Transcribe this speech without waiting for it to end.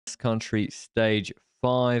Country Stage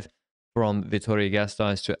 5 from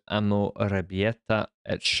Vittorio-Gasteiz to Amorebieta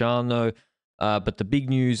at Sciano. But the big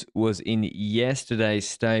news was in yesterday's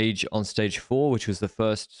stage on Stage 4, which was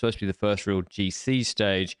supposed to be the first real GC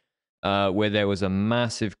stage, where there was a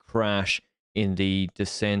massive crash in the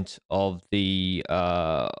descent of the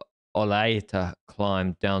Olaeta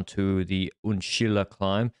climb down to the Uncilla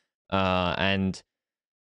climb. And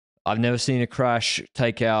I've never seen a crash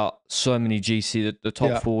take out so many GC, the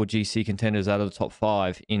top 4 GC contenders out of the top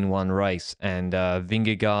 5 in one race. And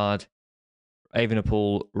Vingegaard,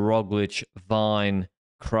 Evenepoel, Roglic, Vine,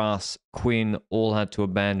 Kras, Quinn all had to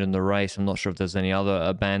abandon the race. I'm not sure if there's any other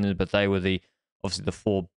abandoned, but they were obviously the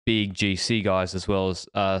 4 big GC guys, as well as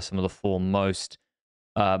some of the 4 most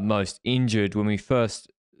injured. When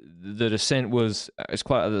the descent it's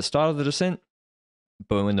quite at the start of the descent,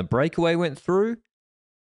 but when the breakaway went through,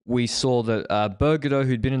 we saw that Bergado,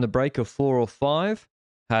 who'd been in the break of 4 or 5,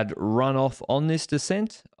 had run off on this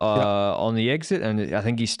descent on the exit, and I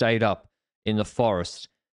think he stayed up in the forest.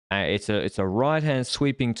 It's a right-hand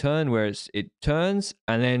sweeping turn where it turns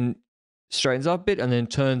and then straightens up a bit and then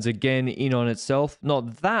turns again in on itself.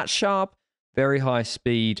 Not that sharp, very high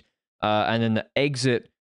speed. And then the exit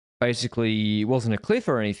basically wasn't a cliff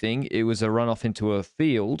or anything. It was a runoff into a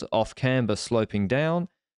field off camber sloping down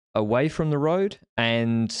away from the road,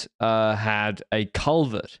 and had a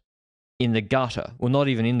culvert in the gutter. Well, not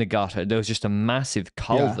even in the gutter. There was just a massive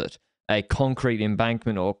culvert, a concrete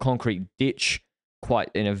embankment or concrete ditch, quite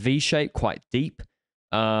in a V shape, quite deep,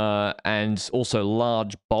 and also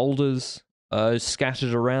large boulders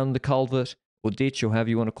scattered around the culvert or ditch, or however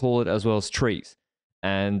you want to call it, as well as trees.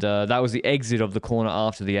 And that was the exit of the corner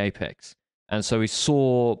after the apex. And so we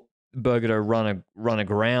saw Bergado run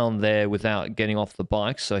aground there without getting off the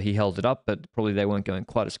bike, so he held it up, but probably they weren't going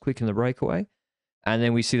quite as quick in the breakaway. And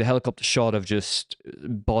then we see the helicopter shot of just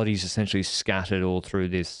bodies essentially scattered all through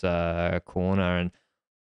this corner. And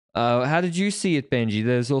how did you see it, Benji?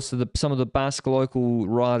 There's also some of the Basque local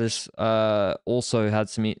riders also had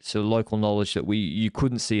some local knowledge that you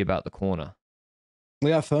couldn't see about the corner.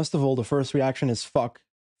 Yeah, first of all, the first reaction is fuck.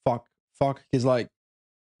 Because like,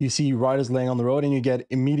 you see riders laying on the road and you get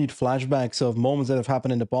immediate flashbacks of moments that have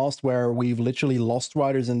happened in the past where we've literally lost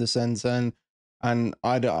riders in the sense, and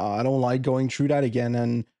I don't like going through that again.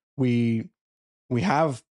 And we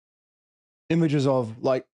have images of,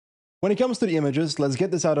 like, when it comes to the images, let's get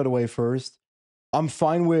this out of the way first. I'm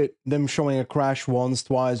fine with them showing a crash once,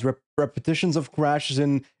 twice, repetitions of crashes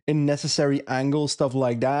in necessary angles, stuff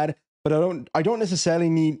like that. But I don't necessarily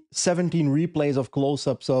need 17 replays of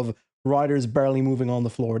close-ups of riders barely moving on the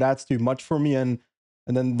floor. That's too much for me. And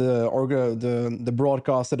then the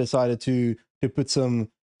broadcaster decided to put some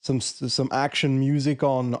action music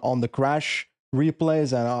on the crash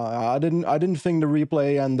replays, and I didn't think the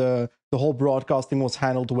replay and the whole broadcasting was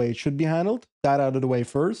handled the way it should be handled. That out of the way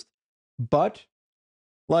first. But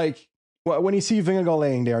like, when you see Vingegaard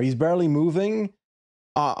laying there, he's barely moving.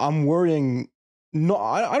 I'm worrying. No,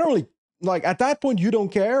 I don't really, like, at that point, you don't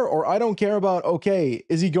care, or I don't care about, okay,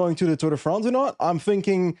 is he going to the Tour de France or not? I'm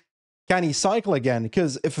thinking, can he cycle again?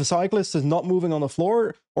 Because if a cyclist is not moving on the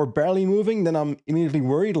floor or barely moving, then I'm immediately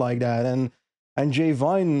worried like that. And Jay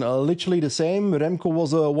Vine, literally the same. Remco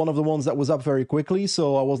was one of the ones that was up very quickly,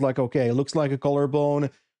 so I was like, okay, it looks like a collarbone,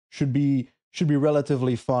 should be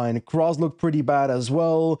relatively fine. Kras looked pretty bad as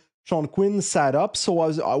well. Sean Quinn sat up, so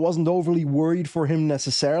I wasn't overly worried for him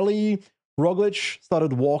necessarily. Roglic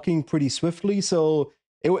started walking pretty swiftly, so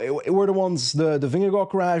it were the ones, the Vingegaard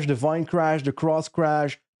crash, the Vine crash, the Kras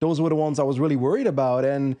crash, those were the ones I was really worried about.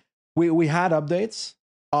 And we had updates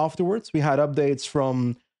afterwards. We had updates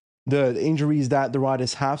from the injuries that the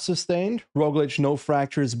riders have sustained. Roglic, no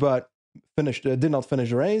fractures, but did not finish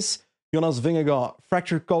the race. Jonas Vingegaard,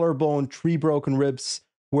 fractured collarbone, 3 broken ribs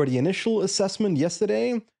were the initial assessment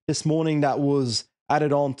yesterday. This morning that was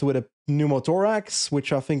added on to a pneumothorax,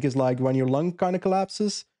 which I think is like when your lung kind of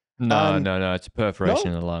collapses. No, it's a perforation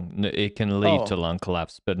in the lung. It can lead to lung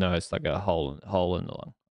collapse, but no, it's like a hole in the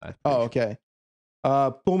lung. Oh, okay.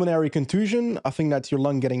 Pulmonary contusion, I think that's your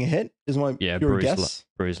lung getting a hit, is my pure guess.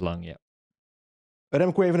 Bruised lung, yeah.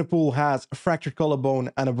 Remco Evenepoel has a fractured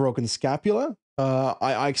collarbone and a broken scapula.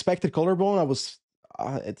 I expected collarbone.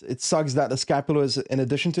 It sucks that the scapula is in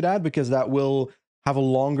addition to that, because that will have a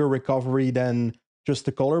longer recovery than just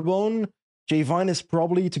the collarbone. Jay Vine is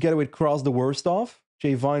probably, together with Kras, the worst off.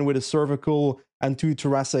 Jay Vine with a cervical and 2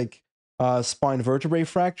 thoracic spine vertebrae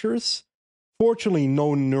fractures. Fortunately,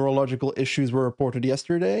 no neurological issues were reported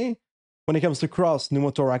yesterday. When it comes to Kras,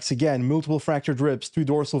 pneumothorax again, multiple fractured ribs, 2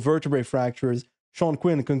 dorsal vertebrae fractures. Sean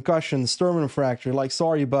Quinn, concussion, sternum fracture. Like,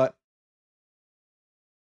 sorry, but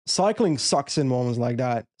cycling sucks in moments like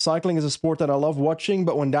that. Cycling is a sport that I love watching,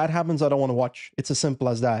 but when that happens, I don't want to watch. It's as simple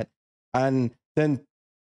as that. And then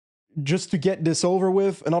just to get this over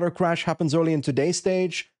with, another crash happens early in today's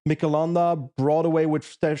stage. Michelanda brought away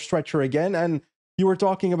with stretcher again, and you were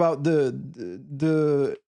talking about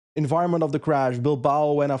the environment of the crash.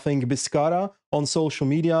 Bilbao and I think Biscara on social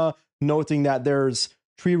media, noting that there's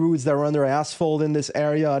tree roots that are under asphalt in this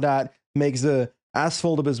area that makes the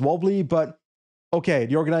asphalt a bit wobbly. But okay,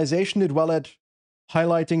 the organization did well at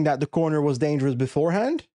highlighting that the corner was dangerous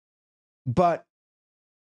beforehand. But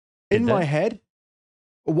in my head,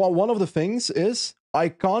 one of the things is I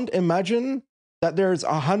can't imagine that there's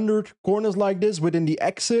 100 corners like this within the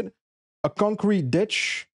exit, a concrete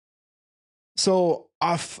ditch. So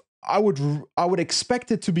I would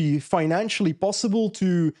expect it to be financially possible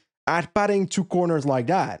to add padding to corners like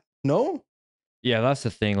that. No? Yeah, that's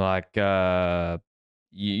the thing. Like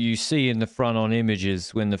you see in the front on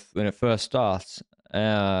images when it first starts,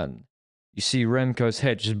 and you see Remco's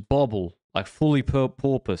head just bobble, like fully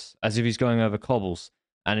porpoise, as if he's going over cobbles.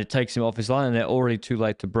 And it takes him off his line, and they're already too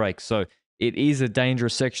late to brake. So it is a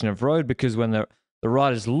dangerous section of road because when the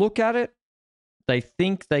riders look at it, they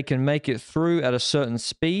think they can make it through at a certain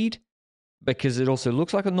speed because it also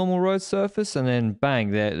looks like a normal road surface, and then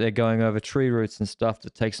bang, they're going over tree roots and stuff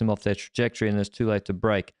that takes them off their trajectory, and it's too late to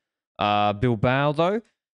brake. Bilbao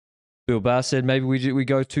said maybe we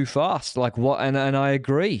go too fast. Like what? And I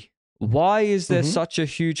agree. Why is there such a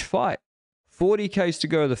huge fight? 40 Ks to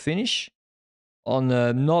go to the finish. On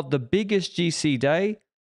not the biggest GC day,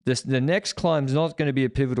 the next climb's not going to be a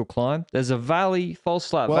pivotal climb. There's a valley, false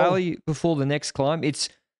flat valley before the next climb. It's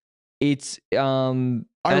and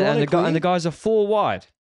the guys are 4 wide.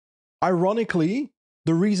 Ironically,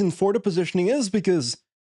 the reason for the positioning is because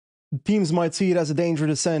teams might see it as a danger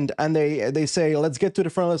descent, and they say, let's get to the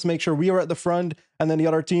front, let's make sure we are at the front, and then the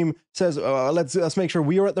other team says, let's make sure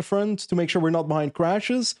we are at the front to make sure we're not behind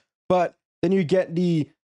crashes. But then you get the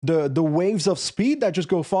waves of speed that just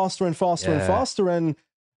go faster and faster and faster, and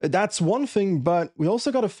that's one thing. But we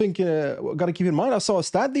also got to think, got to keep in mind. I saw a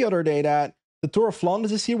stat the other day that the Tour of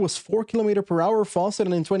Flanders this year was 4 km/h faster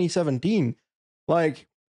than in 2017. Like,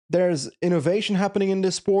 there's innovation happening in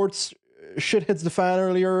this sport. Shit hits the fan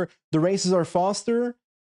earlier. The races are faster.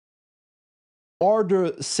 Are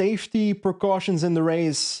the safety precautions in the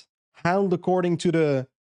race handled according to the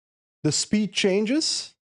speed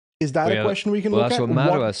changes? Is that a question we can look at? That's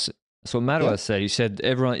what Matua said. He said,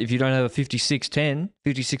 everyone, if you don't have a 56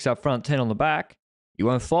 up front, 10 on the back, you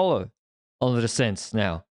won't follow on the descents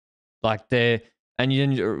now. Like and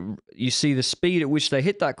you see the speed at which they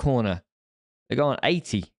hit that corner. They're going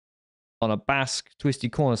 80 on a Basque twisty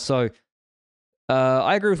corner. So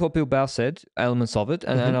I agree with what Bilbao said, elements of it,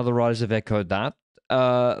 and other riders have echoed that.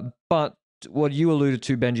 But what you alluded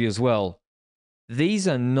to, Benji, as well, these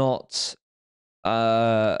are not...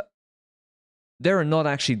 there are not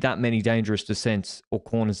actually that many dangerous descents or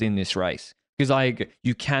corners in this race. Because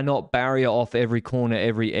you cannot barrier off every corner,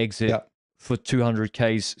 every exit for 200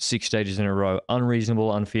 Ks, 6 stages in a row.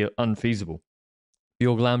 Unreasonable, unfeasible.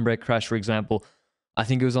 Your Glambrek crash, for example, I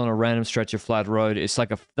think it was on a random stretch of flat road.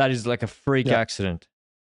 That is like a freak accident,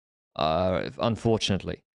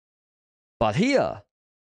 unfortunately. But here,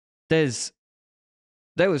 there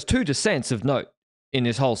was 2 descents of note in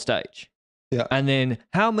this whole stage. Yeah. And then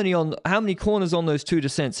how many corners on those 2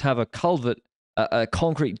 descents have a culvert, a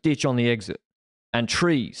concrete ditch on the exit, and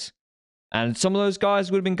trees? And some of those guys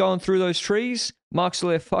would have been going through those trees. Mark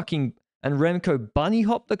Soler and Remco bunny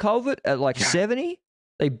hopped the culvert at like 70.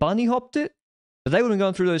 They bunny hopped it, but they would have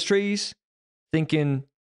gone through those trees, thinking,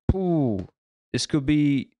 "Ooh, this could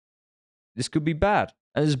be bad."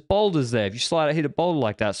 And there's boulders there. If you hit a boulder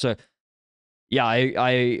like that, so. Yeah,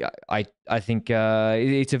 I think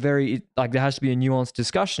it's a very there has to be a nuanced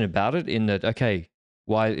discussion about it. In that, okay,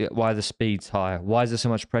 why the speed's higher? Why is there so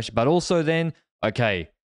much pressure? But also then, okay,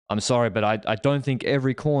 I'm sorry, but I don't think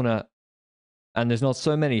every corner, and there's not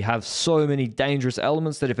so many, have so many dangerous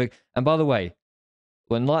elements that and by the way,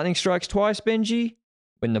 when lightning strikes twice, Benji,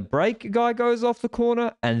 when the brake guy goes off the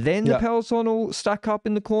corner, and then the peloton all stack up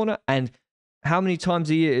in the corner, and how many times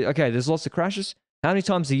a year? Okay, there's lots of crashes. How many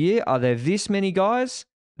times a year are there this many guys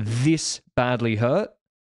this badly hurt?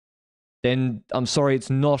 Then I'm sorry,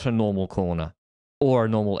 it's not a normal corner or a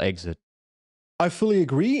normal exit. I fully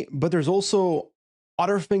agree, but there's also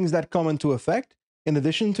other things that come into effect. In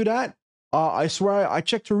addition to that, I swear I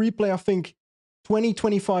checked a replay, I think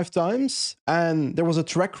 25 times, and there was a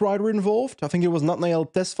track rider involved. I think it was Nathanael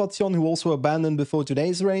Tesfatsion, who also abandoned before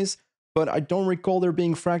today's race, but I don't recall there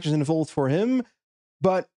being fractures involved for him.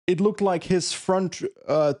 But it looked like his front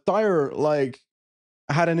tire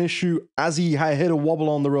had an issue as he had hit a wobble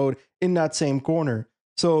on the road in that same corner.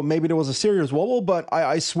 So maybe there was a serious wobble, but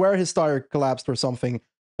I swear his tire collapsed or something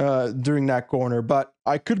during that corner. But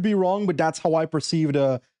I could be wrong, but that's how I perceived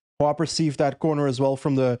that corner as well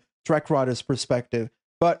from the track rider's perspective.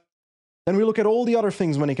 But then we look at all the other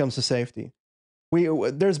things when it comes to safety.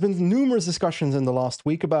 There's been numerous discussions in the last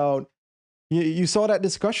week about, you saw that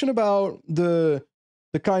discussion about the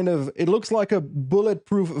kind of, it looks like a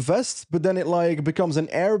bulletproof vest, but then it like becomes an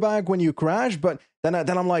airbag when you crash. But then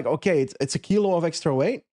I'm like, okay, it's a kilo of extra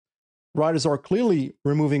weight. Riders are clearly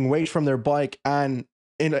removing weight from their bike and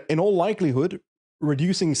in all likelihood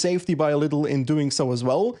reducing safety by a little in doing so as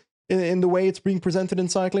well, in the way it's being presented in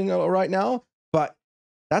cycling right now. But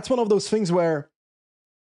that's one of those things where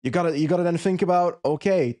you gotta then think about,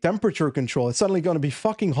 okay, temperature control. It's suddenly going to be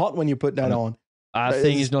fucking hot when you put that on.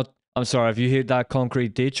 Thing is not. I'm sorry, if you hit that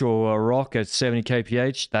concrete ditch or a rock at 70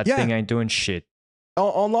 kph, that thing ain't doing shit.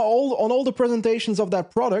 On all the presentations of that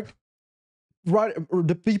product, right,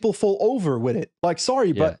 the people fall over with it. Like,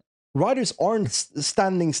 sorry, but riders aren't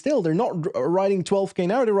standing still. They're not riding 12k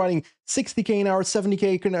an hour. They're riding 60k an hour,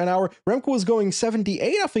 70k an hour. Remco was going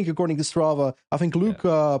 78, I think, according to Strava. I think Luke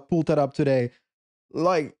pulled that up today.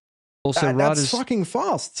 Like, also, that's fucking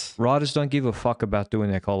fast. Riders don't give a fuck about doing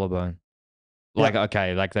their collarbone. Like,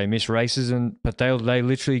 okay, like they miss races, but they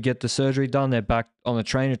literally get the surgery done. They're back on the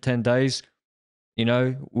train in 10 days, you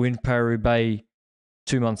know, win Paris-Roubaix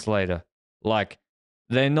 2 months later. Like,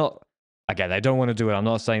 they're not, okay, they don't want to do it. I'm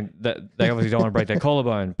not saying that they obviously don't want to break their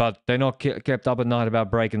collarbone, but they're not kept up at night about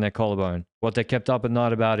breaking their collarbone. What they're kept up at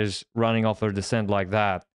night about is running off a descent like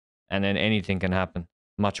that, and then anything can happen.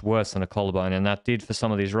 Much worse than a collarbone, and that did for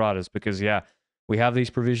some of these riders because, we have these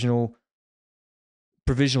provisional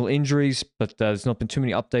injuries, but there's not been too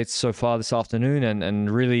many updates so far this afternoon,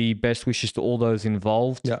 and really best wishes to all those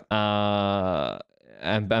involved, and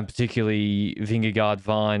particularly Vingegaard,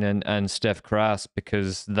 Vine, and Steph Kras,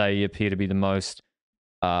 because they appear to be the most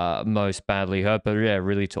badly hurt. But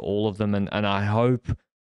really to all of them, and I hope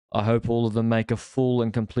all of them make a full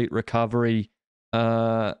and complete recovery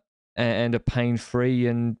and are pain-free,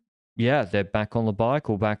 and they're back on the bike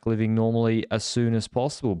or back living normally as soon as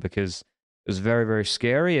possible, because it was very, very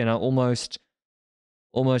scary, and almost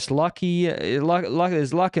lucky.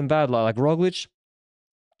 There's luck and bad luck. Like Roglic,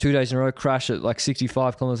 2 days in a row, crash at like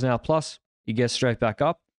 65 kilometers an hour plus. He gets straight back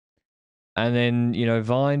up. And then,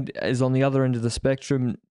 Vine is on the other end of the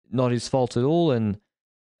spectrum, not his fault at all, and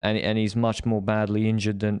he's much more badly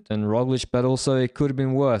injured than Roglic, but also it could have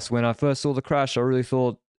been worse. When I first saw the crash, I really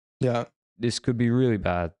thought, this could be really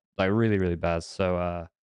bad, like really, really bad. So,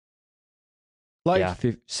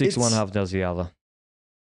 6 one half does the other.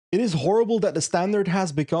 It is horrible that the standard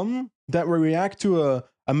has become that we react to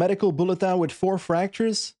a medical bulletin with 4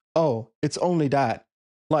 fractures. Oh, it's only that.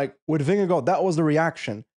 Like with Vingegaard, that was the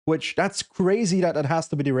reaction, which that's crazy that has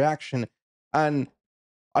to be the reaction. And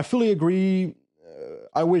I fully agree.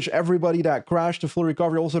 I wish everybody that crashed a full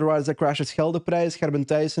recovery. Also the riders that crashed at Scheldeprijs. Gerben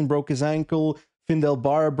Thijssen broke his ankle. Findel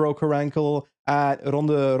Barr broke her ankle at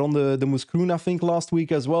Ronde de Moeskroen, I think, last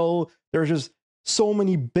week as well. There's just so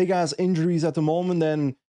many big-ass injuries at the moment,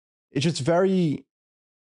 and it's just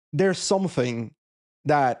there's something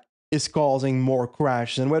that is causing more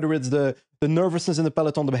crashes. And whether it's the nervousness in the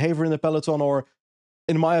peloton, the behavior in the peloton, or,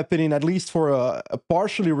 in my opinion, at least for a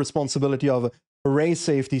partially responsibility of a race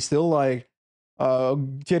safety still, like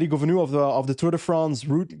Thierry Gouvenou of the Tour de France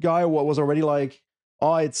route guy was already like,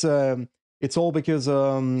 it's all because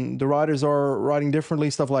the riders are riding differently,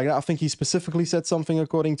 stuff like that. I think he specifically said something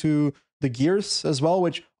according to the gears as well,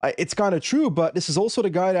 which it's kind of true. But this is also the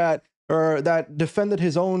guy that defended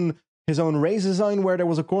his own race design, where there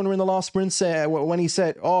was a corner in the last sprint when he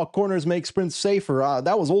said, "Oh, corners make sprints safer."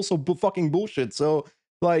 That was also fucking bullshit. So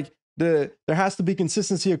like there has to be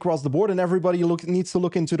consistency across the board, and everybody needs to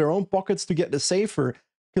look into their own pockets to get the safer.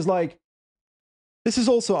 Because like, this is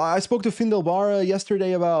also, I spoke to Findel Barr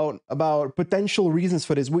yesterday about potential reasons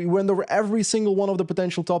for this. We went over every single one of the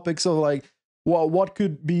potential topics of like, what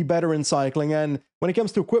could be better in cycling. And when it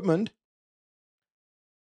comes to equipment,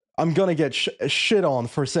 I'm gonna get shit on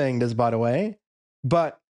for saying this, by the way,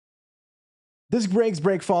 but disc brakes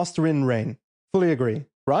break faster in rain. Fully agree,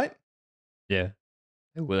 right? Yeah,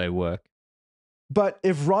 well, they work. But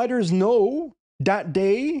if riders know that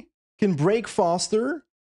they can brake faster,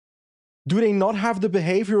 do they not have the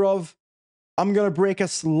behavior of, I'm going to brake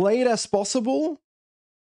as late as possible,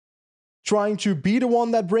 trying to be the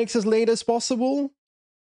one that brakes as late as possible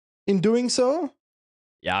in doing so?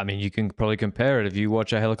 Yeah, I mean, you can probably compare it. If you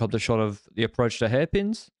watch a helicopter shot of the approach to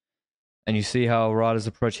hairpins, and you see how riders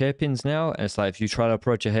approach hairpins now. And it's like if you try to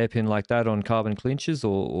approach a hairpin like that on carbon clinches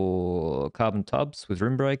or carbon tubs with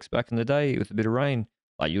rim brakes back in the day with a bit of rain,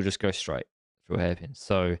 like you'll just go straight through a hairpin.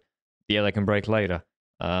 So yeah, they can break later.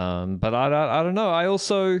 But I don't know. I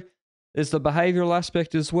also there's the behavioral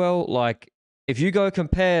aspect as well. Like if you go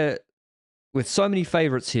compare with so many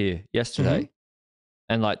favorites here yesterday,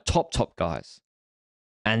 and like top guys,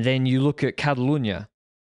 and then you look at Catalunya.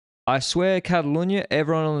 I swear, Catalunya,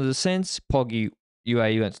 everyone on the descents, Poggy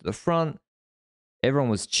UAE went to the front. Everyone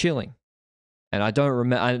was chilling. And I don't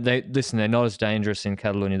remember. They're not as dangerous in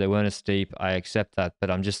Catalonia. They weren't as steep. I accept that.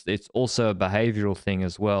 But it's also a behavioral thing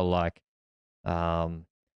as well. Like,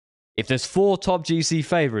 if there's 4 top GC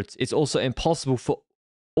favorites, it's also impossible for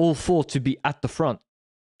all 4 to be at the front.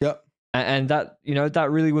 Yep. And that,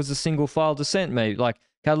 that really was a single file descent, mate. Like,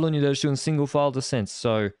 Catalonia, they're doing single file descents.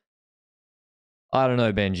 So, I don't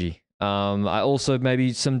know, Benji. I also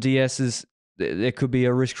maybe some DSs. There could be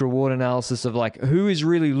a risk reward analysis of like who is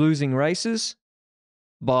really losing races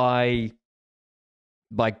by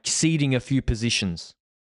ceding a few positions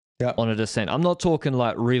on a descent. I'm not talking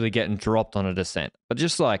like really getting dropped on a descent, but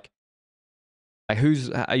just like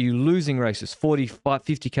are you losing races 45,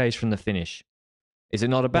 50 Ks from the finish? Is it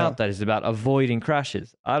not about that? It's about avoiding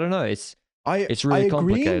crashes. I don't know. It's really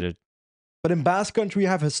complicated. But in Basque Country, we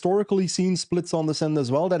have historically seen splits on descent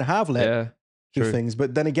as well that have led to things.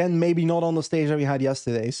 But then again, maybe not on the stage that we had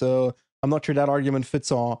yesterday. So I'm not sure that argument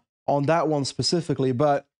fits on that one specifically.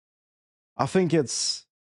 But I think it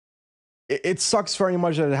sucks very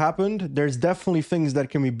much that it happened. There's definitely things that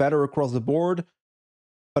can be better across the board.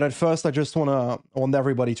 But at first, I just want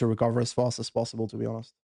everybody to recover as fast as possible, to be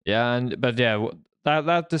honest. Yeah,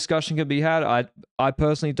 that discussion could be had. I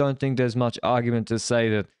personally don't think there's much argument to say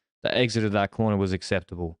that the exit of that corner was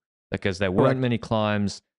acceptable because there weren't many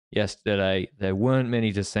climbs yesterday. There weren't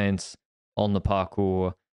many descents on the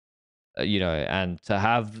parkour, and to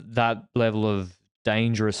have that level of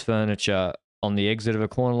dangerous furniture on the exit of a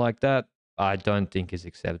corner like that, I don't think is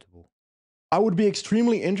acceptable. I would be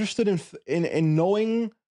extremely interested in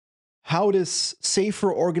knowing how this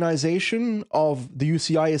safer organization of the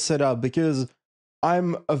UCI is set up, because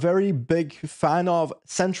I'm a very big fan of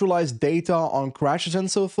centralized data on crashes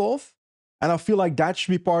and so forth. And I feel like that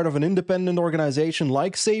should be part of an independent organization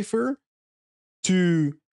like Safer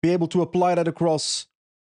to be able to apply that across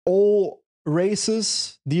all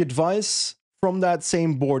races, the advice from that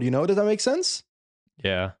same board, Does that make sense?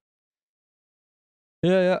 Yeah.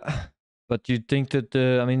 Yeah. But you'd think that,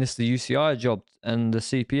 it's the UCI job and the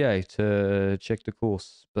CPA to check the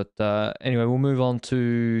course. But anyway, we'll move on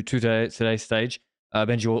to today's stage.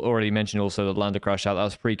 Benji already mentioned also that Landa crashed out. That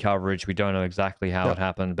was pre-coverage. We don't know exactly how it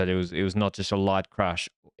happened, but it was not just a light crash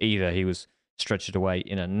either. He was stretched away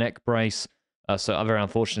in a neck brace. So very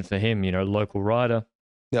unfortunate for him, local rider.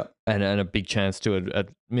 Yeah. And a big chance to a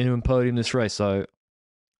minimum podium this race. So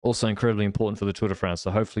also incredibly important for the Tour de France.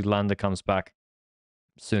 So hopefully Landa comes back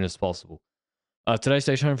as soon as possible. Today's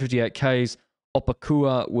stage 158 Ks.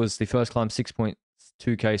 Opakua was the first climb, 6.2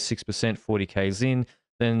 Ks, 6%, 40 Ks in.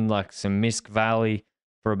 Then like some Misk Valley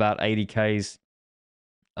for about 80 Ks.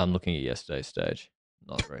 I'm looking at yesterday's stage.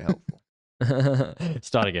 Not very helpful.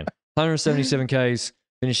 Start again. 177 Ks,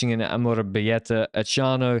 finishing in Amorebieta at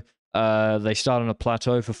Chano. They start on a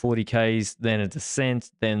plateau for 40 Ks, then a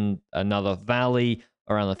descent, then another valley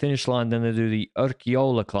around the finish line. Then they do the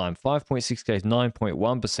Urquiola climb, 5.6 Ks,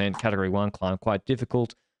 9.1%, category 1 climb, quite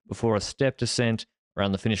difficult, before a step descent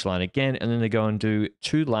around the finish line again. And then they go and do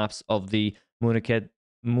 2 laps of the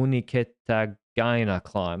Muniketagaina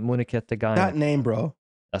climb. Muniketagaina. That name, bro.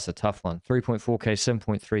 That's a tough one. 3.4 K,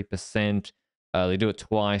 7.3%. They do it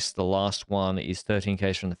twice. The last one is 13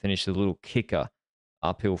 Ks from the finish. The little kicker,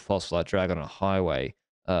 uphill phosphorite drag on a highway,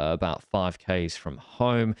 about 5 Ks from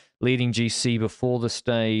home. Leading GC before the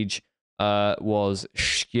stage was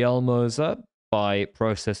Schjelmoza by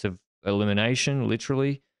process of elimination,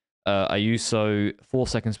 literally. Ayuso 4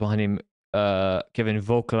 seconds behind him. Kevin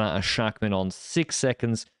Vauquelin and Schachman on 6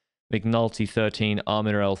 seconds. McNulty 13,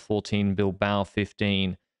 Arminarel 14, Bilbao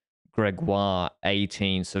 15, Gregoire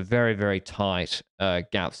 18. So very, very tight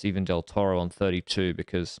gaps. Even Del Toro on 32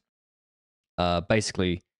 because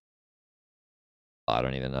basically, I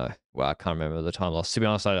don't even know. Well, I can't remember the time lost. To be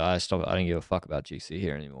honest, I stopped. I don't give a fuck about GC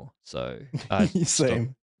here anymore. So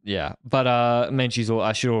same. Yeah, but Menchi's.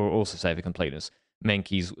 I should also say for completeness,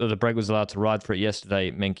 Menkes. The break was allowed to ride for it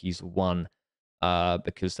yesterday. Menkes won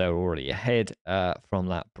because they were already ahead from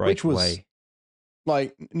that breakaway. Which was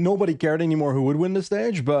like nobody cared anymore who would win the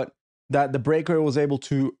stage, but that the breakaway was able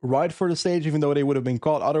to ride for the stage even though they would have been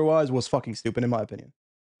caught otherwise was fucking stupid in my opinion.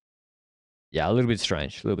 yeah, a little bit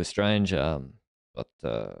strange. But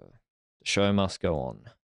the show must go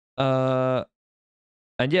on.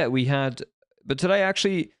 And yeah, but today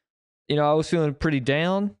actually, I was feeling pretty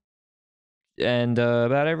down and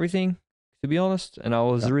about everything, to be honest. And I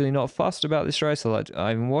was really not fussed about this race.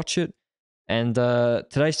 I even watch it. And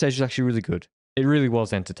today's stage was actually really good. It really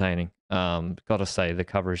was entertaining. Gotta say, the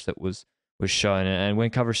coverage that was shown. And when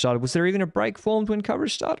coverage started, was there even a break formed when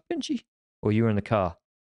coverage started, Benji? Or you were in the car?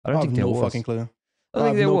 I don't think there was. No fucking clue. I don't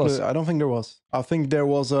think there was. I don't think there was. I think there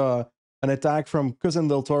was an attack from Cousin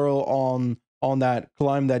Del Toro on that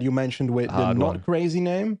climb that you mentioned with the not crazy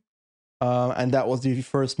name. And that was the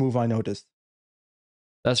first move I noticed.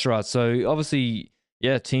 That's right. So obviously,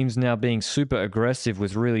 yeah, teams now being super aggressive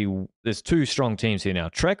with there's two strong teams here now.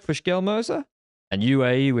 Trek for Skelmoser and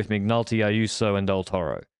UAE with McNulty, Ayuso, and Del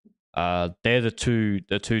Toro. They're the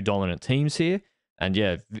two dominant teams here. And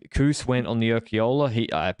yeah, Koos went on the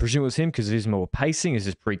Urquiola. I presume it was him because of his more pacing, is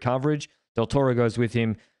his pre-coverage. Del Toro goes with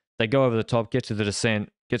him. They go over the top, get to the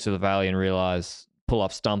descent, get to the valley, and realize pull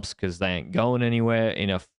up stumps because they ain't going anywhere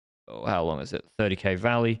in how long is it? 30k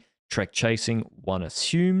valley. Trek chasing, one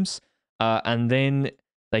assumes. And then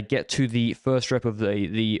they get to the first rep of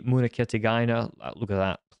the Munaketigaina. Look at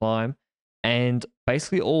that climb. And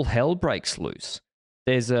basically all hell breaks loose.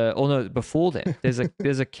 Before then,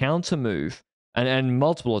 there's a counter move. And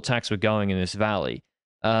multiple attacks were going in this valley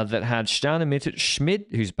that had Staunemittet Schmidt,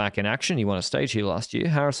 who's back in action. He won a stage here last year.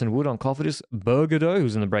 Harrison Wood on Cofidis. Bergado,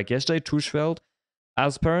 who's in the break yesterday. Tuschfeld,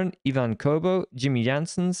 Asperin, Ivan Kobo, Jimmy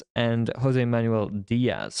Janssens, and Jose Manuel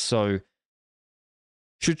Diaz. So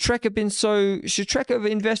should Trek have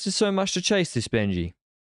invested so much to chase this, Benji?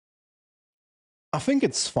 I think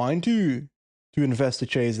it's fine to invest to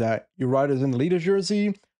chase that. Your riders in the leader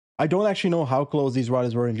jersey. I don't actually know how close these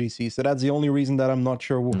riders were in GC, so that's the only reason that I'm not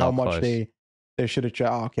sure how much they should have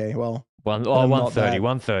checked. Okay, well,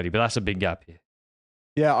 130, but that's a big gap here.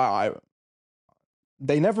 Yeah,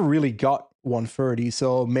 they never really got 130,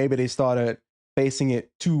 so maybe they started pacing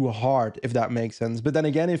it too hard, if that makes sense. But then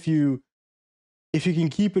again, if you can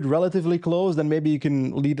keep it relatively close, then maybe you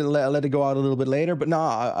can let it go out a little bit later. But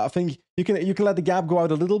I think you can let the gap go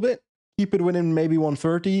out a little bit, keep it within maybe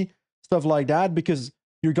 130, stuff like that, because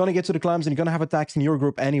you're gonna get to the climbs and you're gonna have attacks in your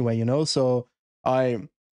group anyway, So I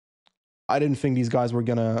didn't think these guys were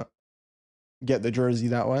gonna get the jersey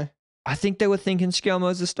that way. I think they were thinking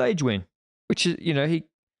Skelmo's a stage win, which is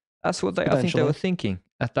that's what I think they were thinking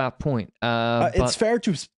at that point. It's fair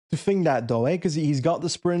to think that though, because he's got the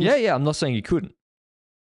sprint. Yeah. I'm not saying he couldn't.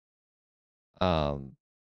 But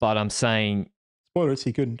I'm saying spoilers,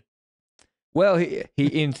 he couldn't. Well, he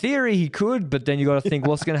in theory he could, but then you got to think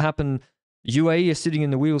what's going to happen. UAE is sitting in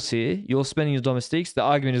the wheels here. You're spending your domestiques. The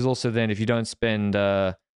argument is also then if you don't spend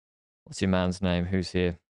what's your man's name? Who's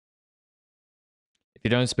here? If you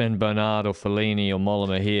don't spend Bernard or Fellini or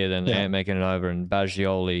Mollema here, then they ain't making it over. And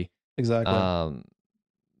Baggioli, exactly.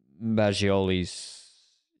 Baggioli's,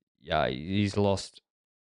 he's lost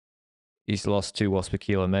to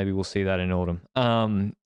Waspakila. Maybe we'll see that in autumn.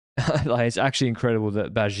 It's actually incredible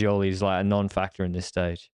that Baggioli is like a non-factor in this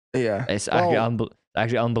stage. Yeah, it's actually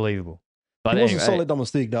unbelievable. But he was a solid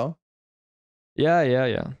domestique, though.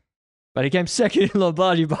 Yeah. But he came second in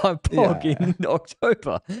Lombardy by Pog in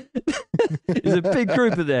October. It's a big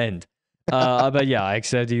group at the end. But yeah, I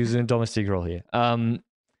accept he was in a domestic role here.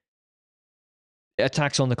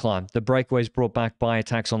 Attacks on the climb. The breakaways brought back by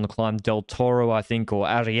attacks on the climb. Del Toro, I think, or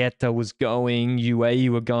Arrieta was going. UAE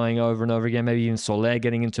were going over and over again. Maybe even Soler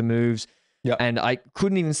getting into moves. Yeah. And I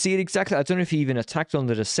couldn't even see it exactly. I don't know if he even attacked on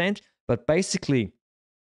the descent, but basically,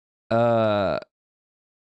 William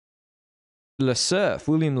Le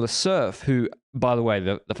Cerf, who, by the way,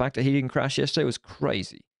 the fact that he didn't crash yesterday was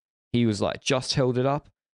crazy. He was like just held it up,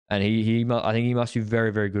 and I think he must be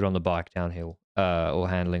very, very good on the bike downhill or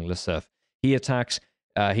handling Le Cerf. He attacks.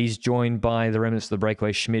 He's joined by the remnants of the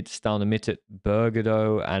breakaway Schmidt, Staunemittet,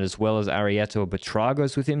 Bergado, and as well as Arrieta or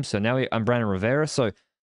Betrago's with him. So now I'm Brandon Rivera. So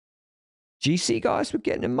GC guys were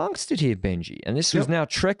getting amongst it here, Benji. And this was now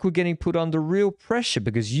Trek were getting put under real pressure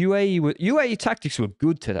because UAE tactics were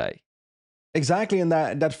good today. Exactly, and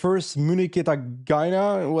that first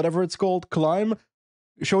Munaketigaina, whatever it's called, climb,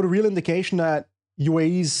 showed a real indication that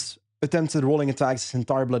UAE's attempted rolling attacks this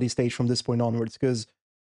entire bloody stage from this point onwards, because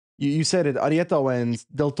you said it, Arrieta went,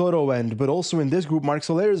 Del Toro went, but also in this group, Marc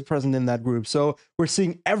Soler is present in that group. So we're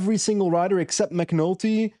seeing every single rider except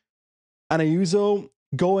McNulty and Ayuso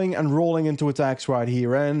going and rolling into attacks right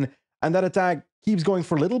here. And that attack keeps going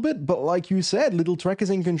for a little bit, but like you said, Little Trek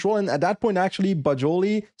is in control. And at that point, actually,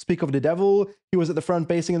 Baggioli, speak of the devil, he was at the front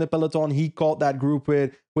pacing in the peloton. He caught that group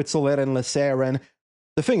with Soler and Lesser. And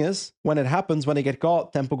the thing is, when it happens, when they get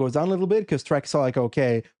caught, tempo goes down a little bit because Trek's like,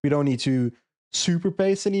 okay, we don't need to super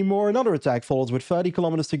pace anymore. Another attack follows with 30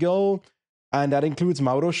 kilometers to go. And that includes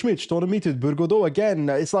Mauro Schmidt, Stonemieted, Burgodo again.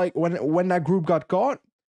 It's like when that group got caught,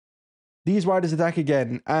 these riders attack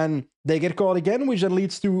again. And they get caught again, which then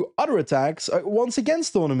leads to other attacks. Once again,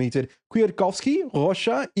 Stonemieted, Kwiatkowski,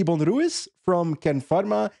 Rocha, Ibon Ruiz from Ken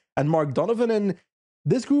Pharma, and Mark Donovan. And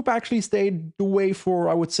this group actually stayed away for,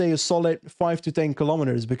 I would say, a solid 5 to 10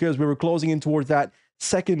 kilometers because we were closing in towards that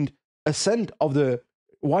second ascent of the,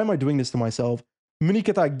 why am I doing this to myself?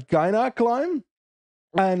 Munikata Gaina climb.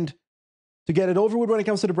 And to get it over with when it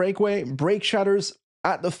comes to the breakaway, brake shatters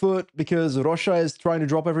at the foot because Rocha is trying to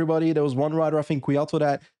drop everybody. There was one rider, I think Kwiato,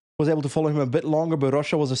 that was able to follow him a bit longer, but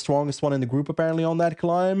Rocha was the strongest one in the group apparently on that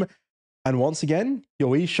climb. And once again,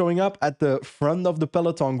 Yoi showing up at the front of the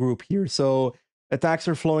peloton group here. So attacks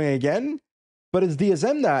are flowing again, but it's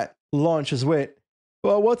DSM that launches with,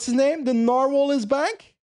 well, what's his name? The Narwhal is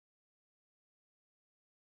back?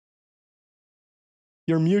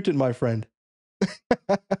 You're muted, my friend.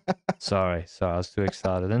 Sorry, I was too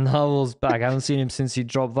excited. And Narwhal's back. I haven't seen him since he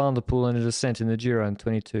dropped Van der Poel in a descent in the Giro in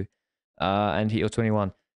 22, or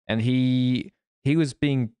 21. And he was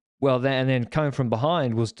being, well, then coming from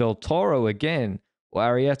behind was Del Toro again, or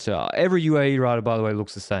Arietta. Every UAE rider, by the way,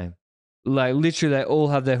 looks the same. Like literally, they all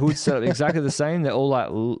have their hoods set up exactly the same. They're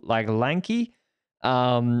all like lanky. They're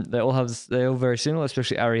all very similar,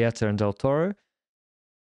 especially Arietta and Del Toro.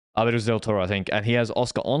 But it was Del Toro, I think, and he has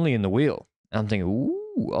Oscar Onley in the wheel. And I'm thinking,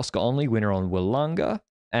 ooh, Oscar Onley, winner on Willunga,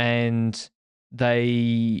 and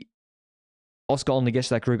Oscar Onley gets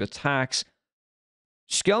that group attacks.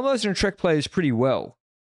 Skelmoser and Trek plays pretty well.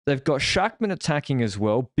 They've got Schachmann attacking as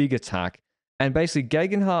well, big attack. And basically,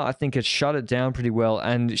 Gegenhardt, I think, had shut it down pretty well.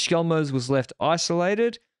 And Schelmers was left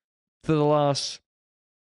isolated for the last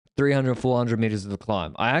 300, 400 meters of the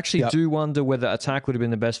climb. I actually do wonder whether attack would have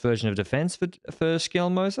been the best version of defense for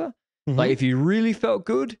Schelmoser. Mm-hmm. Like, if you really felt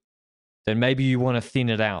good, then maybe you want to thin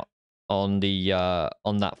it out on the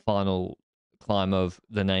on that final climb of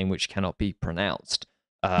the name which cannot be pronounced.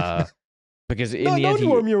 Because in the end, don't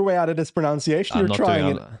worm your way out of this pronunciation. You're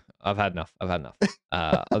trying it. I've had enough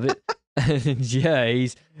of it. And yeah,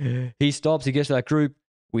 he stops. He gets to that group.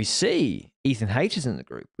 We see Ethan H is in the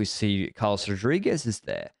group. We see Carlos Rodriguez is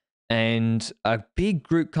there, and a big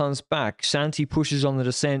group comes back. Santi pushes on the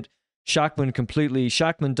descent.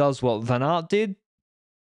 Schachmann does what Van Aert did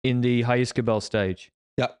in the Hayeskabel stage.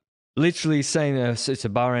 Yep. Literally saying it's a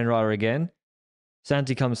Bahrain rider again.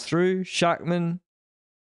 Santi comes through. Schachmann,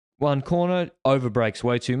 one corner, overbrakes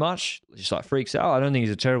way too much. Just like freaks out. I don't think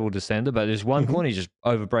he's a terrible descender, but there's one corner, he just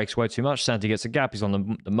overbrakes way too much. Santi gets a gap. He's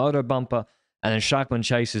on the moto bumper. And then Schachmann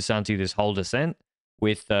chases Santi this whole descent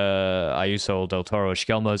with Ayuso or Del Toro or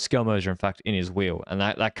Schelmoser, in fact, in his wheel. And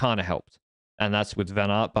that kind of helped. And that's with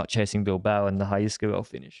Van Aert, but chasing Bilbao and the Hayeskabel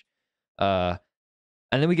finish.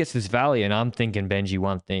 And then we get to this valley, and I'm thinking, Benji,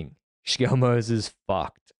 one thing. Schelmoser's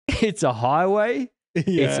fucked. It's a highway.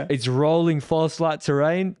 Yeah. It's rolling flat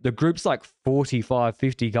terrain. The group's like 45,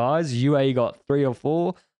 50 guys. UAE got 3 or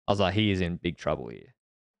 4. I was like, he is in big trouble here.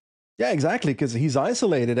 Yeah, exactly, because he's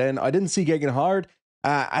isolated, and I didn't see Gegenhardt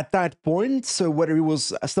at that point, so whether he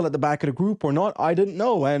was still at the back of the group or not, I didn't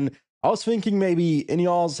know, and I was thinking maybe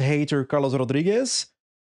Ineos hater Carlos Rodriguez.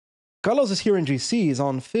 Carlos is here in GC. He's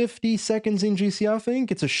on 50 seconds in GC, I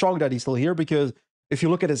think. It's a shock that he's still here, because if you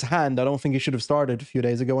look at his hand, I don't think he should have started a few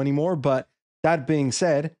days ago anymore, but that being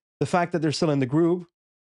said, the fact that they're still in the group,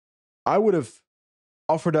 I would have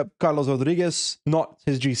offered up Carlos Rodriguez, not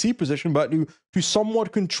his GC position, but to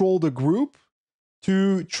somewhat control the group,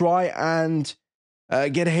 to try and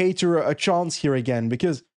get Hater a chance here again,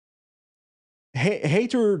 because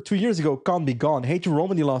Hater 2 years ago can't be gone. Hater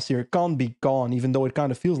Romani last year can't be gone, even though it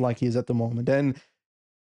kind of feels like he is at the moment. And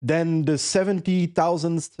then the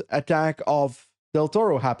 70,000th attack of Del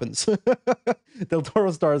Toro happens. Del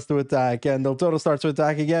Toro starts to attack, and Del Toro starts to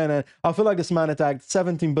attack again. And I feel like this man attacked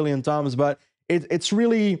 17 billion times, but it's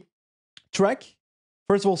really Trek.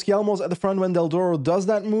 First of all, Schelmos at the front when Del Toro does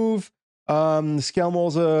that move.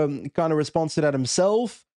 Schelmos kind of responds to that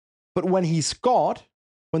himself. But when he's caught,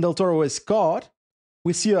 when Del Toro is caught,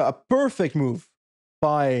 we see a perfect move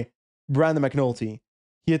by Brandon McNulty.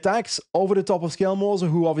 He attacks over the top of Schelmos,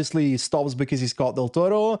 who obviously stops because he's caught Del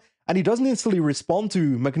Toro, and he doesn't instantly respond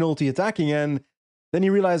to McNulty attacking, and then he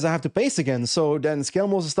realizes I have to pace again. So then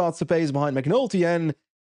Schelmos starts to pace behind McNulty, and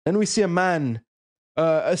then we see a man,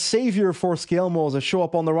 a savior for Schelmos, show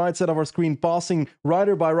up on the right side of our screen, passing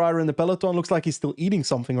rider by rider in the peloton. Looks like he's still eating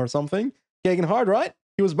something or something. Gegenhardt, right?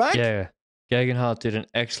 He was back? Yeah. Gegenhardt did an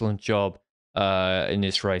excellent job in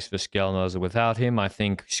this race for Schelmoser. Without him, I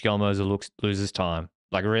think Schelmoser loses time.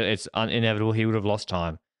 Like, really, it's inevitable he would have lost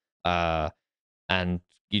time. And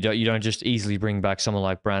you don't just easily bring back someone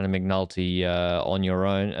like Brandon McNulty on your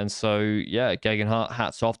own. And so, yeah, Gegenhardt,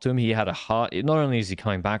 hats off to him. He had a hard... Not only is he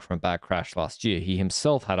coming back from a bad crash last year, he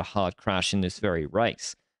himself had a hard crash in this very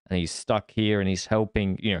race. And he's stuck here and he's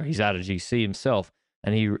helping... he's out of GC himself.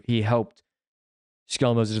 And he helped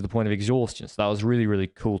Schelmoser to the point of exhaustion. So that was really, really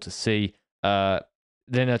cool to see. Then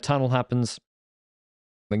a tunnel happens.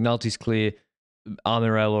 McNulty's clear.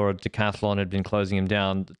 Amirel or a Decathlon had been closing him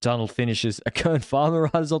down. The tunnel finishes. A Kern Farmer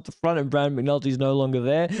rides off the front and Brandon McNulty's no longer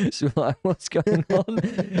there. So we're like, what's going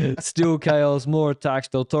on? Still chaos, more attacks.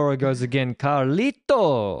 Del Toro goes again.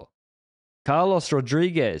 Carlos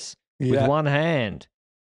Rodriguez with one hand.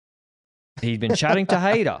 He'd been chatting to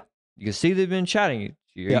Hayter. You can see they've been chatting.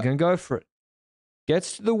 You can go for it.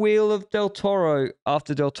 Gets to the wheel of Del Toro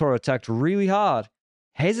after Del Toro attacked really hard.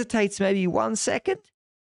 Hesitates maybe 1 second.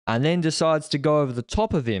 And then decides to go over the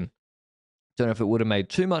top of him. Don't know if it would have made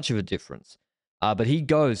too much of a difference. But he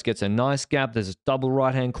gets a nice gap. There's a double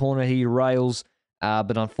right-hand corner. He rails.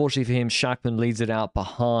 But unfortunately for him, Schachmann leads it out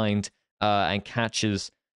behind and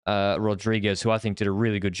catches Rodriguez, who I think did a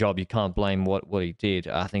really good job. You can't blame what he did.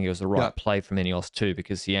 I think it was the right play from Ineos too,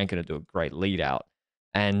 because he ain't going to do a great lead out.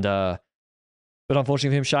 But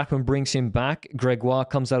unfortunately for him, Schachmann brings him back. Gregoire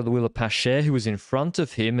comes out of the wheel of Pacher, who was in front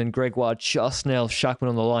of him, and Gregoire just nails Schachmann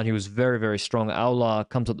on the line. He was very, very strong. Aular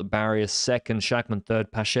comes up the barrier second, Schachmann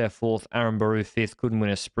third, Pacher fourth, Aaron Baru fifth. Couldn't win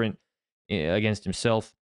a sprint against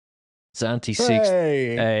himself. Zanti sixth.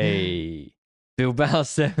 Hey. Bilbao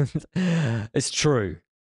seventh. It's true.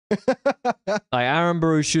 Aaron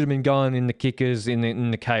Baru should have been going in the kickers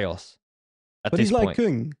in the chaos at this point. But he's like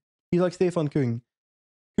Kung. He's like Stefan Kung.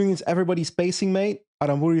 Kung is everybody's spacing mate.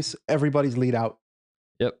 Aramburu is everybody's lead out.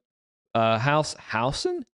 Yep.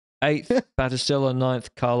 Hausen 8th, Battistello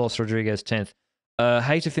 9th, Carlos Rodriguez 10th.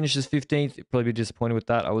 Hayter finishes 15th. You'd probably be disappointed with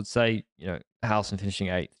that. I would say, Hausen finishing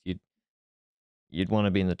 8th. You'd want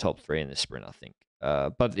to be in the top 3 in this sprint, I think.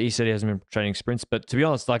 But he said he hasn't been training sprints. But to be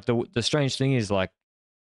honest, like the strange thing is, like,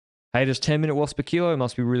 Hayter's 10-minute watts per kilo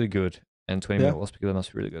must be really good, and 20-minute watts per kilo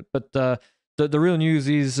must be really good. But the real news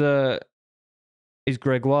is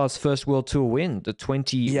Gregoire's first World Tour win, the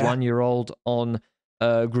 21-year-old on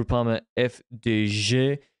Groupama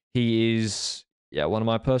FDG. He is one of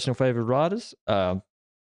my personal favorite riders.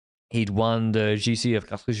 He'd won the GC of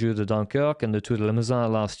Quatre Jours de Dunkerque and the Tour de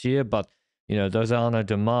Limousin last year, but those Arnaud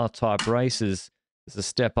Demar type races, there's a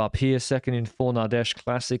step up here. Second in Four Ardèche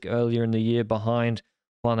Classic earlier in the year behind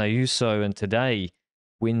Juan Ayuso, and today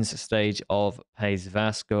wins a stage of Pays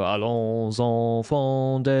Vasco. Allons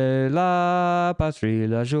enfants de la patrie,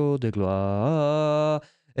 la jour de gloire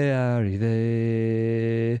est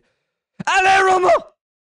arrivé. Allez, Romain!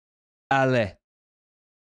 Allez.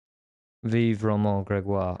 Vive Romain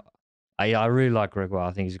Gregoire. I really like Gregoire.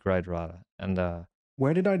 I think he's a great rider. And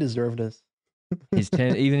where did I deserve this? He's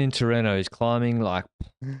 10, even in Tirreno, he's climbing like,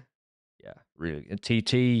 really. A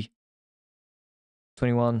TT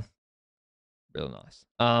 21. Real nice.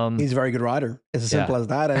 He's a very good rider. It's as simple as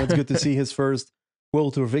that, and it's good to see his first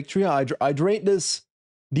World Tour victory. I'd rate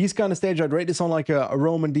these kind of stage. I'd rate this on like a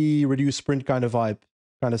Roman D reduced sprint kind of vibe,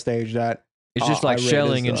 kind of stage. That it's just like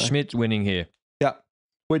Schelling and Schmidt winning here. Yeah,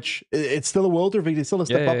 which it's still a World Tour victory. It's still a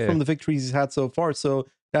step up from the victories he's had so far. So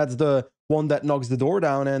that's the one that knocks the door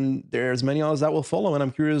down, and there's many others that will follow. And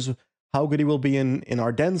I'm curious how good he will be in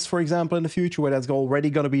Ardennes, for example, in the future, where that's already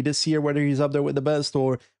going to be this year, whether he's up there with the best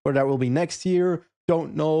or whether that will be next year.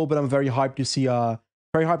 Don't know, but I'm very hyped to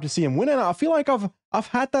see him win. And I feel like I've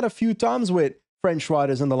had that a few times with French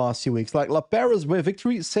riders in the last few weeks. Like La Perra's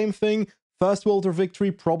victory, same thing. First World Tour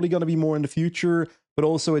victory, probably going to be more in the future. But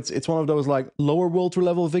also it's one of those like lower World Tour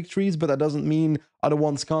level victories, but that doesn't mean other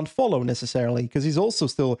ones can't follow necessarily, because he's also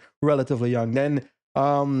still relatively young. Then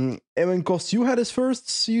Evan Costiu had his first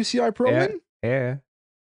UCI Pro win. Yeah.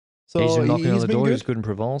 So he's been knocking on the door. Good. He's good in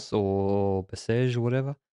Provence or Bessèges or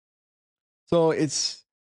whatever. So it's...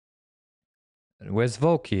 And where's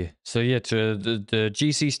Volk here? So yeah, to the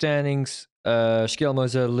GC standings,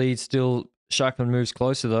 Schelmoser leads still. Schachmann moves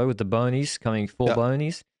closer though with the bonies coming 4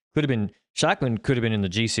 bonies. Schachmann could have been in the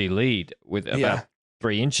GC lead with about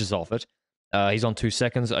 3 inches off it. He's on 2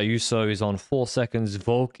 seconds. Ayuso is on 4 seconds.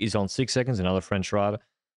 Volk is on 6 seconds. Another French rider,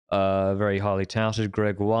 very highly touted.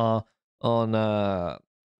 Gregoire on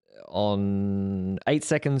 8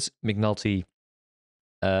 seconds. McNulty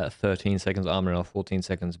 13 seconds. Armirel 14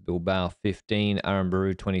 seconds. Bilbao 15. Aaron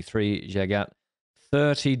Baru 23. Jagat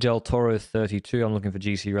 30. Del Toro 32. I'm looking for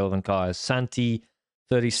GC relevant guys. Santi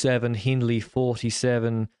 37. Hindley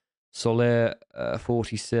 47. Soler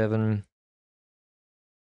 47.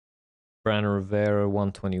 Brana Rivera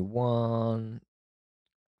 121.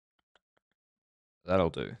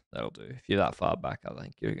 That'll do. That'll do. If you're that far back, I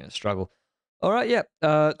think you're going to struggle. All right, yeah.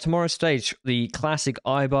 Tomorrow's stage, the classic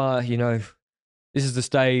Ibar. You know, this is the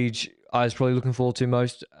stage I was probably looking forward to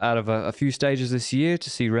most out of a few stages this year, to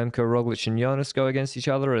see Remco, Roglic, and Jonas go against each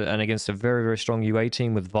other, and against a very, very strong UA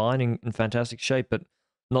team with Vine in fantastic shape, but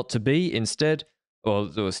not to be. Instead,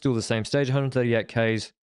 well, it was still the same stage, 138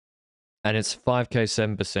 Ks, and it's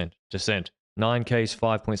 5K 7% descent, 9Ks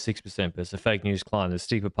 5.6%, but it's a fake news climb. There's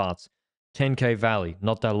steeper parts. 10K valley,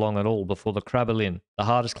 not that long at all, before the Krabbelin, the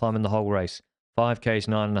hardest climb in the whole race. 5Ks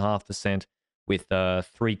 9.5%, with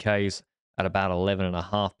 3Ks at about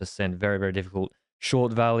 11.5%. Very, very difficult.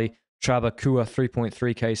 Short valley, Trabakua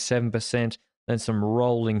 3.3K 7%, then some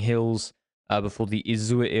rolling hills before the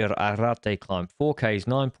Izuir Arate climb. 4Ks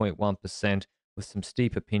 9.1%, with some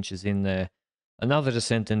steeper pinches in there. Another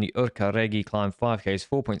descent in the Urca Regi climb, 5Ks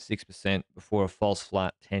 4.6%, before a false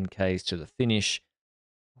flat 10Ks to the finish.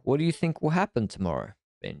 What do you think will happen tomorrow,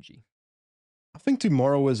 Benji? I think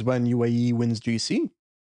tomorrow is when UAE wins GC.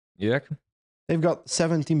 You reckon? They've got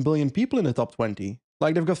 17 billion people in the top 20.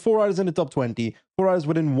 Like, they've got 4 riders in the top 20. 4 riders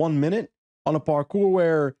within 1 minute on a parkour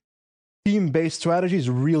where team-based strategies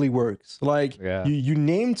really works. Like, you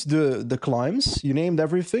named the climbs, you named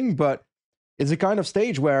everything, but it's a kind of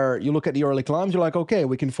stage where you look at the early climbs, you're like, okay,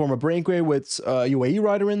 we can form a breakaway with a UAE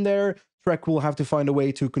rider in there. Trek will have to find a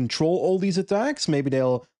way to control all these attacks. Maybe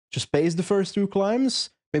they'll just pace the first 2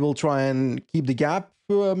 climbs. Maybe they'll try and keep the gap.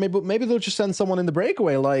 Maybe they'll just send someone in the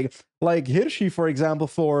breakaway, like Hirschi, for example,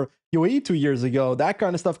 for UAE 2 years ago. That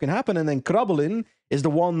kind of stuff can happen. And then Krabbelin is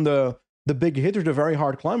the big hitter, the very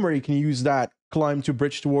hard climb, where you can use that climb to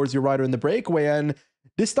bridge towards your rider in the breakaway. And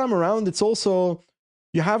this time around, it's also,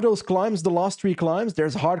 you have those climbs, the last 3 climbs,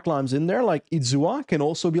 there's hard climbs in there, like Itzua can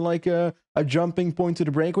also be like a jumping point to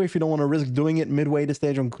the breakaway if you don't want to risk doing it midway the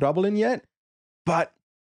stage on Krabbelin yet. But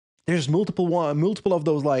there's multiple of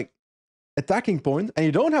those like attacking points, and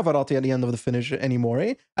you don't have Arate at the end of the finish anymore,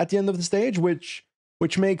 eh? At the end of the stage, which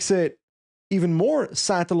makes it even more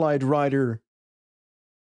satellite rider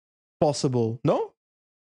possible, no?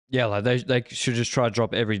 Yeah, like they should just try to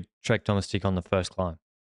drop every Trek domestic on the first climb.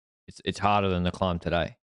 It's harder than the climb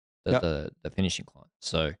today, the finishing climb.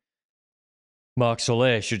 So Marc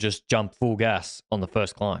Soler should just jump full gas on the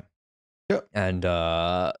first climb. Yep. And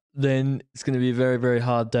then it's going to be a very, very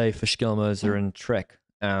hard day for Schelmoser and Trek.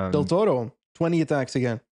 Del Toro, 20 attacks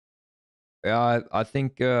again. I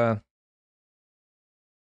think where's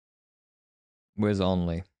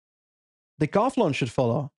Only? The Decathlon should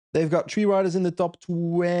follow. They've got 3 riders in the top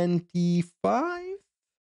 25.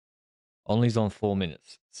 Only's on 4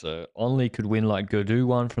 minutes, so Only could win like Godou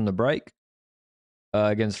one from the break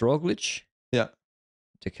against Roglic. Yeah.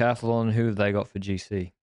 Decathlon, who have they got for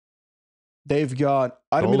GC? They've got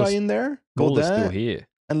Armila in there. Gol is still here.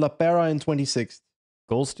 And La Pera in 26th.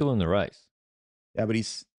 Gol's still in the race. Yeah, but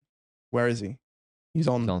where is he? He's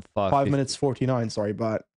on 5 minutes 49, sorry,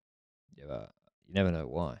 but... Yeah, but you never know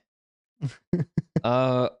why.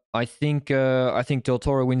 I think Del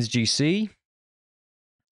Toro wins GC,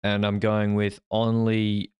 and I'm going with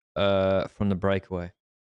Only from the breakaway.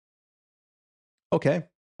 Okay,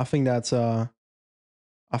 I think that's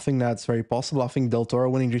very possible. I think Del Toro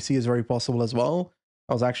winning GC is very possible as well.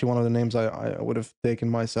 That was actually one of the names I would have taken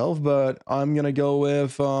myself, but I'm gonna go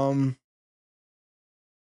with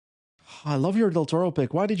I love your Del Toro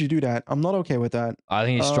pick. Why did you do that? I'm not okay with that. I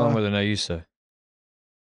think he's stronger than Ayuso.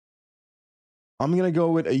 I'm gonna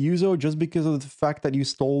go with Ayuso just because of the fact that you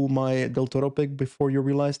stole my Del Toro pick before you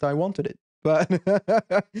realized I wanted it. But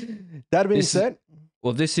that being said,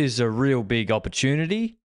 this is a real big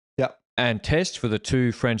opportunity. Yeah. And test for the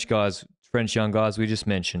 2 French young guys we just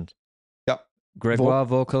mentioned. Yeah. Gregoire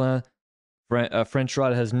Vauquelin, a French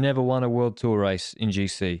rider, has never won a World Tour race in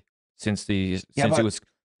GC since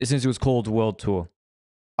it was called World Tour.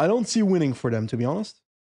 I don't see winning for them, to be honest.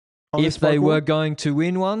 If they were going to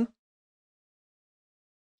win one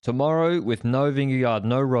tomorrow, with no Vingegaard,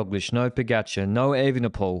 no Roglic, no Pogačar, no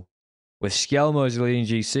Evenepoel, with Schelmoser leading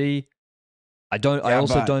GC, I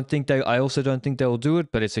also don't think they will do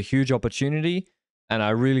it, but it's a huge opportunity, and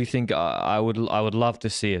I really think I would love to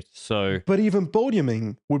see it. So, but even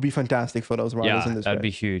podiuming would be fantastic for those riders in this that'd race. Be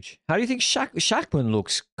huge. How do you think Schachmann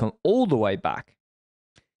looks all the way back?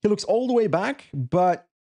 He looks all the way back, but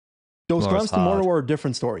those climbs tomorrow are a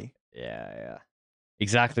different story. Yeah.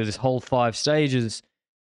 Exactly. This whole 5 stages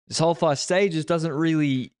doesn't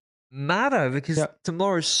really matter because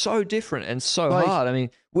tomorrow is so different and so hard. I mean,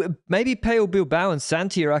 maybe Peo Bilbao and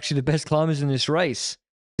Santi are actually the best climbers in this race.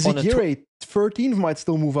 Zigire 13th might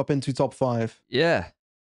still move up into top 5. Yeah.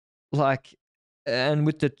 Like, and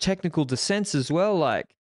with the technical descents as well,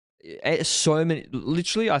 like, so many,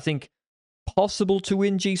 literally, I think possible to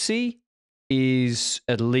win GC is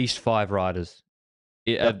at least 5 riders.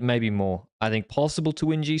 Maybe more. I think possible to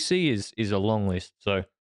win GC is a long list. So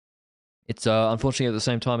it's unfortunately at the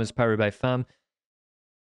same time as Paris Femme,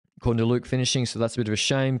 according to Luke, finishing. So that's a bit of a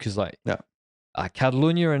shame because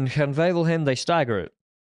Catalunya and Gent-Wevelgem, they stagger it.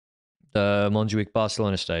 The Montjuic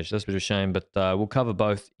Barcelona stage. That's a bit of a shame, but we'll cover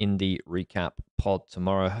both in the recap pod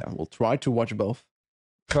tomorrow. Yeah, we'll try to watch both.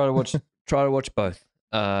 Try to watch both.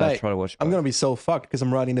 Mate, try to watch both. I'm gonna be so fucked because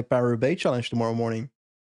I'm riding the Paris challenge tomorrow morning.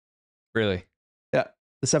 Really? Yeah,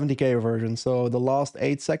 the 70k version. So the last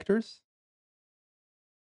 8 sectors,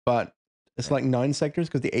 but it's like 9 sectors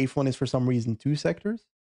because the 8th one is for some reason 2 sectors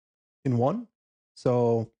in one.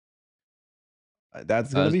 So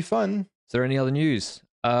that's gonna be fun. Is there any other news?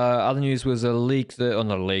 Other news was a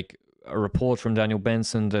report from Daniel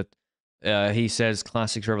Benson that he says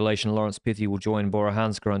Classics revelation Lawrence Pithy will join Bora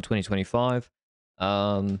Hansgrohe in 2025.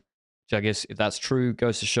 Which I guess if that's true,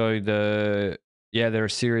 goes to show they're a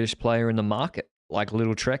serious player in the market. Like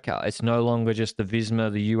Little Trek, it's no longer just the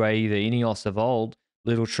Visma, the UAE, the Ineos of old.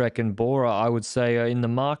 Little Trek and Bora, I would say, are in the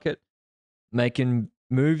market, making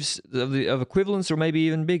moves of equivalence or maybe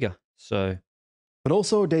even bigger. So, but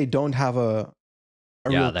also they don't have a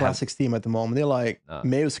real Classics team at the moment. They're like,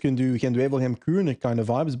 Meus can do Gent-Wevelgem Kuurne kind of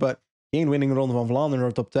vibes, but he ain't winning Ronde van Vlaanderen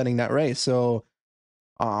or top 10ing that race. So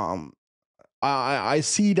I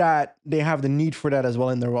see that they have the need for that as well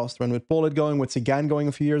in their roster. And with Pollitt going, with Sagan going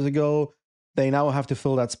a few years ago, they now have to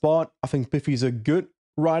fill that spot. I think Piffy's a good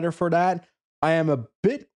rider for that. I am a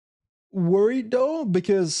bit worried though,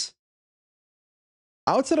 because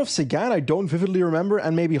outside of Sagan, I don't vividly remember,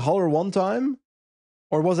 and maybe Haller one time,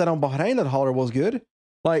 or was that on Bahrain that Haller was good?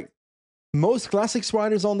 Like, most Classics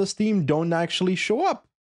riders on this team don't actually show up.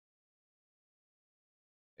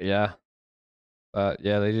 Yeah. They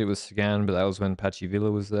did it with Sagan, but that was when Pachi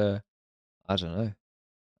Villa was there. I don't know.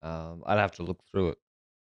 I'd have to look through it.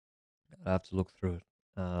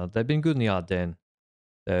 They've been good in the Ardennes.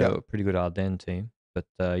 They're a pretty good Ardennes team. But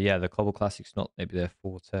the Cobble Classic's not maybe their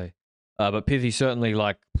forte. But Pithy certainly,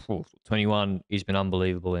 like, 21, he's been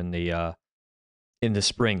unbelievable in the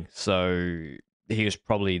spring. So he was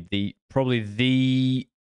probably the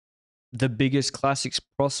biggest Classics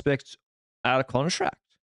prospect out of contract.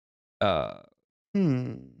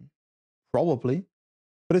 Probably.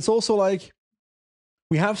 But it's also like,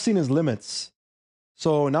 we have seen his limits.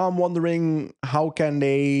 So now I'm wondering, how can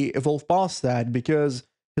they evolve past that? Because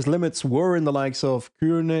his limits were in the likes of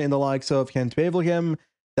Kuurne, in the likes of Gent-Wevelgem,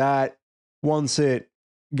 that once it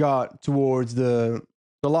got towards the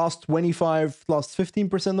last 25, last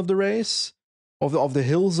 15% of the race, of the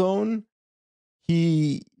hill zone,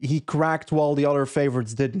 he cracked while the other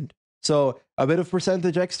favorites didn't. So a bit of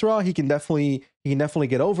percentage extra, he can definitely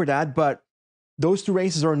get over that. But those 2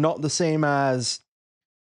 races are not the same as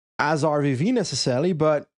RVV necessarily.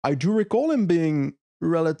 But I do recall him being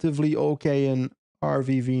relatively okay in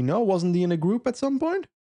RVV. No, wasn't he in a group at some point?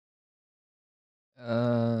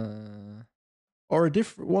 Or a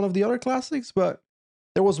different one of the other Classics? But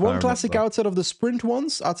there was one Classic outside of the sprint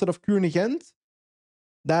ones, outside of Kuurne Gent,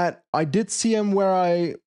 that I did see him where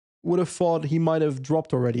I would have thought he might have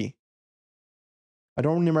dropped already. I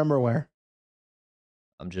don't remember where.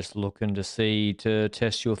 I'm just looking to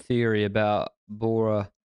test your theory about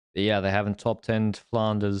Bora. Yeah, they haven't top 10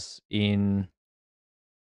 Flanders in.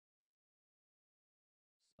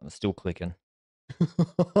 I'm still clicking.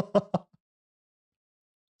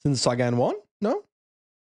 Since Sagan won? No?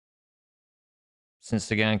 Since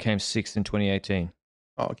Sagan came 6th in 2018.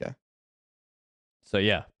 Oh, okay. So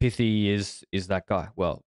yeah, Pithy is that guy.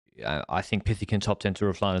 Well, I think Pithy can top 10 Tour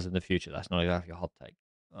of Flanders in the future. That's not exactly a hot take.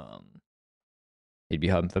 He'd be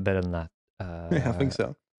hoping for better than that. Yeah, I think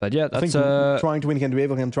so. But yeah, that's I think trying to win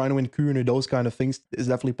Gent-Wevelgem, trying to win Kuurne, those kind of things is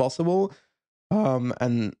definitely possible.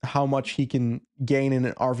 And how much he can gain in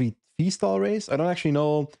an RVV style race, I don't actually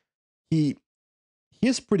know. He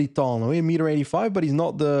is pretty tall, no? He's 1.85 m, but he's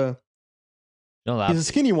not the. He's a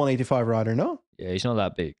skinny 185 rider, no? Yeah, he's not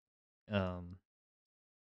that big.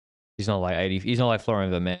 He's not like 80. He's not like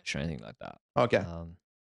Florian Vermeersch or anything like that. Okay.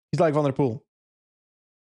 He's like Van der Poel.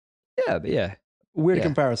 Yeah, but yeah. Weird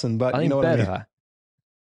comparison, but I you know what better. I mean.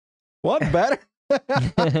 What? Better?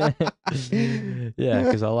 Yeah,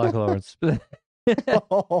 because I like Lawrence. How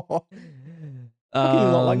can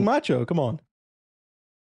you not like Macho? Come on.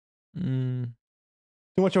 Too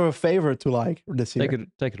much of a favorite to like this year.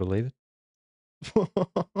 Take it or leave it.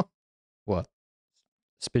 What?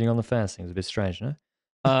 Spitting on the fans thing's a bit strange, no?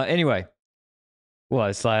 Anyway, well,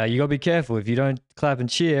 it's like you gotta be careful if you don't clap and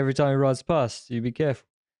cheer every time he rides past. You be careful.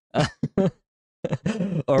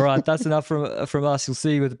 All right, that's enough from us. You'll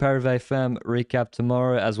see with the Paris Femme recap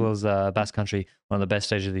tomorrow, as well as Basque Country, one of the best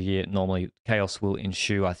stages of the year. Normally, chaos will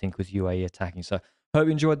ensue, I think, with UAE attacking. So, hope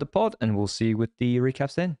you enjoyed the pod, and we'll see you with the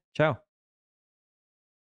recaps then. Ciao.